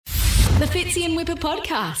The Fitzy and Whipper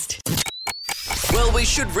podcast. Well, we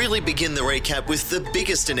should really begin the recap with the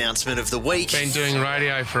biggest announcement of the week. Been doing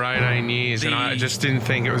radio for 18 years and I just didn't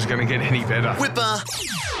think it was going to get any better. Whipper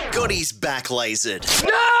got his back lasered.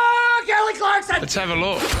 No! Kelly Clarkson! Let's have a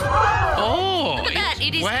look. Oh, Look at that,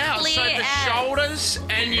 it is wow, clear so the as. shoulders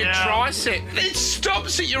and your tricep, it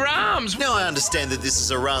stops at your arms. Now, I understand that this is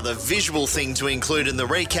a rather visual thing to include in the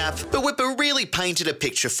recap, but Whipper really painted a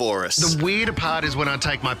picture for us. The weirder part is when I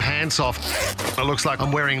take my pants off, it looks like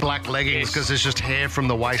I'm wearing black leggings because there's just hair from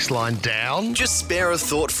the waistline down. Just spare a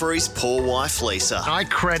thought for his poor wife, Lisa. I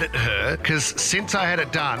credit her because since I had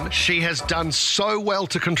it done, she has done so well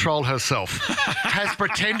to control herself. Has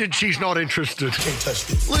pretended she's not interested.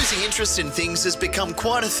 Losing interest in things has become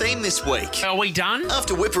quite a theme this week. Are we done?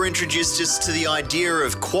 After Whipper introduced us to the idea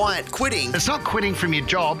of quiet quitting, It's not quitting from your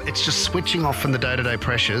job, it's just switching off from the day-to-day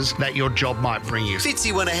pressures that your job might bring you.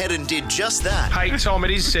 Fitzy went ahead and did just that. Hey, Tom,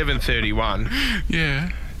 it is 7:31. Yeah.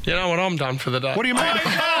 You know what? I'm done for the day. What do you mean?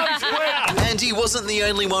 And he wasn't the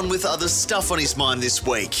only one with other stuff on his mind this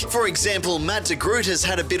week. For example, Matt de Groot has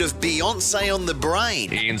had a bit of Beyonce on the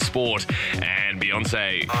brain. In sport, and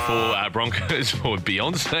Beyonce for Broncos forward.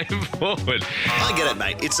 Beyonce forward. I get it,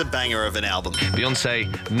 mate. It's a banger of an album.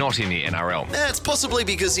 Beyonce not in the NRL. It's possibly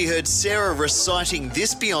because he heard Sarah reciting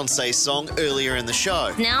this Beyonce song earlier in the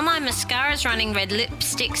show. Now my mascara's running red,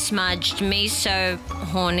 lipstick smudged, me so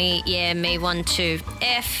horny, yeah, me one too.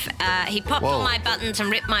 He popped all my buttons and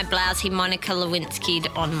ripped my blouse, he Monica Lewinsky'd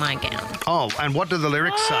on my gown. Oh, and what do the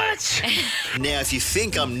lyrics say? Now, if you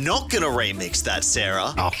think I'm not going to remix that,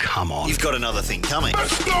 Sarah, Oh, come on. you've got another thing coming.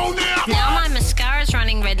 Now my mascara's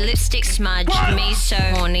running red, lipstick smudged, me so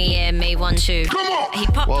horny, yeah, me one too. He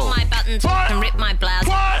popped all my buttons and ripped my blouse,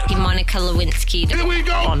 he Monica Lewinsky'd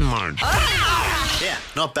on my... Yeah,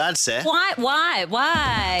 not bad, Sarah.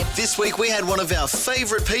 Why? This week we had one of our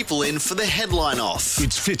favourite people in for the headline off.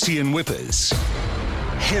 It's Fitzy and Whippers.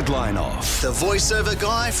 Headline off. The voiceover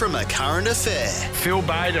guy from A Current Affair. Phil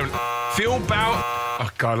Bailden. Oh,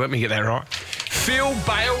 God, let me get that right. Phil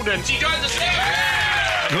Bailden. Do you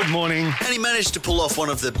understand? Good morning. And he managed to pull off one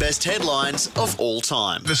of the best headlines of all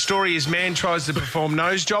time. The story is man tries to perform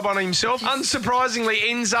nose job on himself. Unsurprisingly,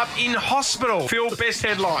 ends up in hospital. Phil, best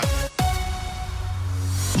headline.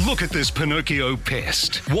 Look at this Pinocchio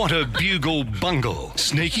pest. What a bugle bungle.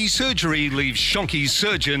 Sneaky surgery leaves shonky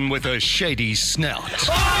surgeon with a shady snout.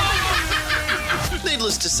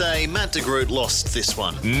 Needless to say, Matt de Groot lost this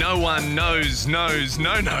one. No one knows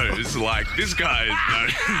like this guy's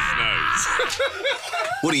knows.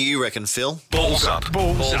 What do you reckon, Phil? Balls up.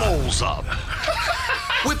 Balls up.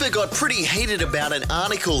 Whipper got pretty heated about an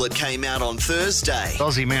article that came out on Thursday.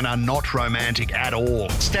 Aussie men are not romantic at all.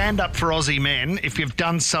 Stand up for Aussie men if you've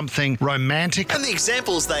done something romantic. And the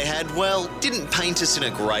examples they had, well, didn't paint us in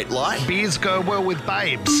a great light. Beers go well with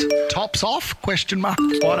babes. Tops off? Question mark.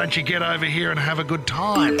 Why don't you get over here and have a good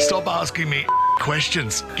time? Stop asking me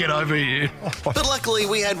questions. Get over here. But luckily,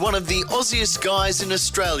 we had one of the Aussiest guys in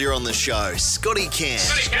Australia on the show, Scotty Can,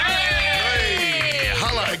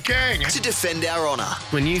 Hello, gang. to defend our honour.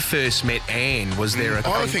 When you first met Anne, was there a...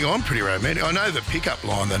 I think I'm pretty romantic. I know the pickup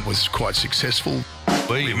line that was quite successful.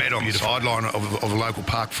 We met on the sideline of a local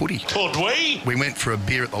park footy. Could we? We went for a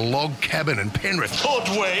beer at the Log Cabin in Penrith. Could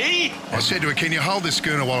we? I said to her, can you hold this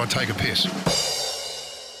schooner while I take a piss?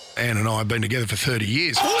 Anne and I have been together for 30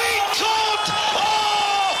 years. We could!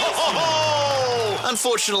 Oh!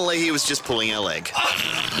 Unfortunately, he was just pulling our leg.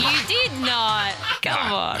 You did not.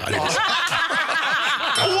 Come on.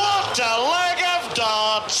 What a leg of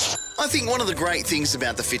darts! I think one of the great things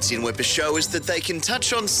about the Fitzy and Whipper show is that they can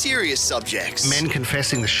touch on serious subjects. Men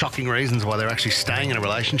confessing the shocking reasons why they're actually staying in a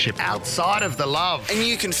relationship outside of the love. And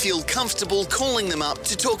you can feel comfortable calling them up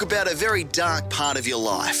to talk about a very dark part of your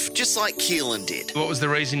life, just like Keelan did. What was the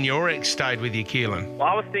reason your ex stayed with you, Keelan? Well,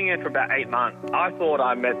 I was singing for about 8 months. I thought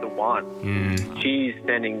I met the one. She's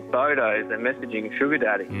sending photos and messaging sugar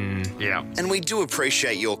daddy. Yeah. And we do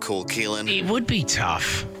appreciate your call, Keelan. It would be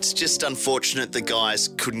tough. It's just unfortunate the guys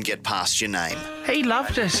couldn't get past your name. He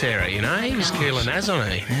loved her, Sarah, you know. He was Keelan as,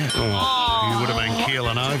 wasn't he? You would have been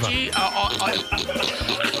keeling over.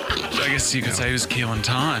 I guess you could say he was killing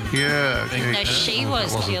time. Yeah. No, she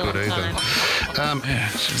was wasn't killing good either. time. Yeah,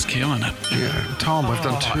 she was killing it. Yeah. Tom, we've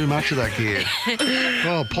done too much of that gear.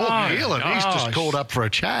 Oh, poor Keelan. He's just gosh. called up for a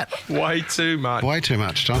chat. Way too much. Way too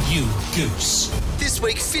much, Tom. You goose. This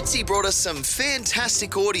week, Fitzy brought us some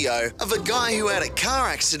fantastic audio of a guy who had a car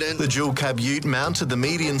accident. The dual cab ute mounted the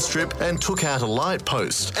median strip and took out a light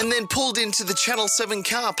post. And then pulled into the Channel 7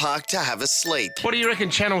 car park to have a sleep. What do you reckon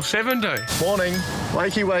Channel 7 do? Morning.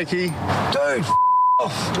 Wakey, wakey. Dude,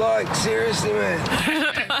 off. Like, seriously, man.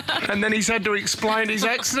 And then he's had to explain his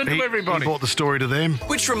accident to everybody. He brought the story to them.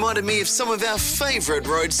 Which reminded me of some of our favourite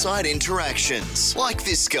roadside interactions, like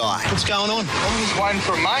this guy. What's going on? I'm just waiting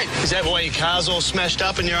for a mate. Is that why your car's all smashed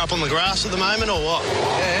up and you're up on the grass at the moment, or what?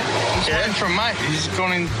 Yeah, he's waiting for a mate. He's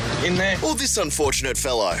gone in there. Or this unfortunate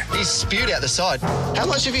fellow. He's spewed out the side. How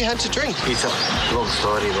much have you had to drink? It's a long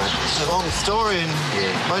story, mate. It's a long story,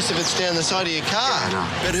 and most of it's down the side of your car.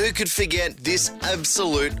 But who could forget this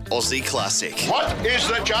absolute Aussie classic? What is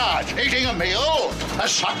the charge? Eating a meal? A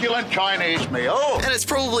succulent Chinese meal? And it's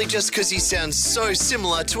probably just because he sounds so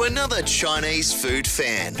similar to another Chinese food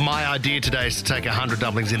fan. My idea today is to take 100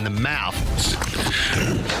 dumplings in the mouth.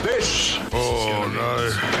 This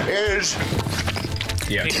is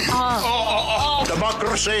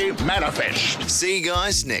Democracy Manifest. See you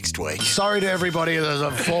guys next week. Sorry to everybody that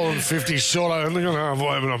I've fallen 50 short. I only got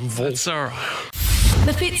halfway, but I'm full. It's all right.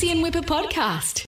 The Fitzy and Whipper podcast.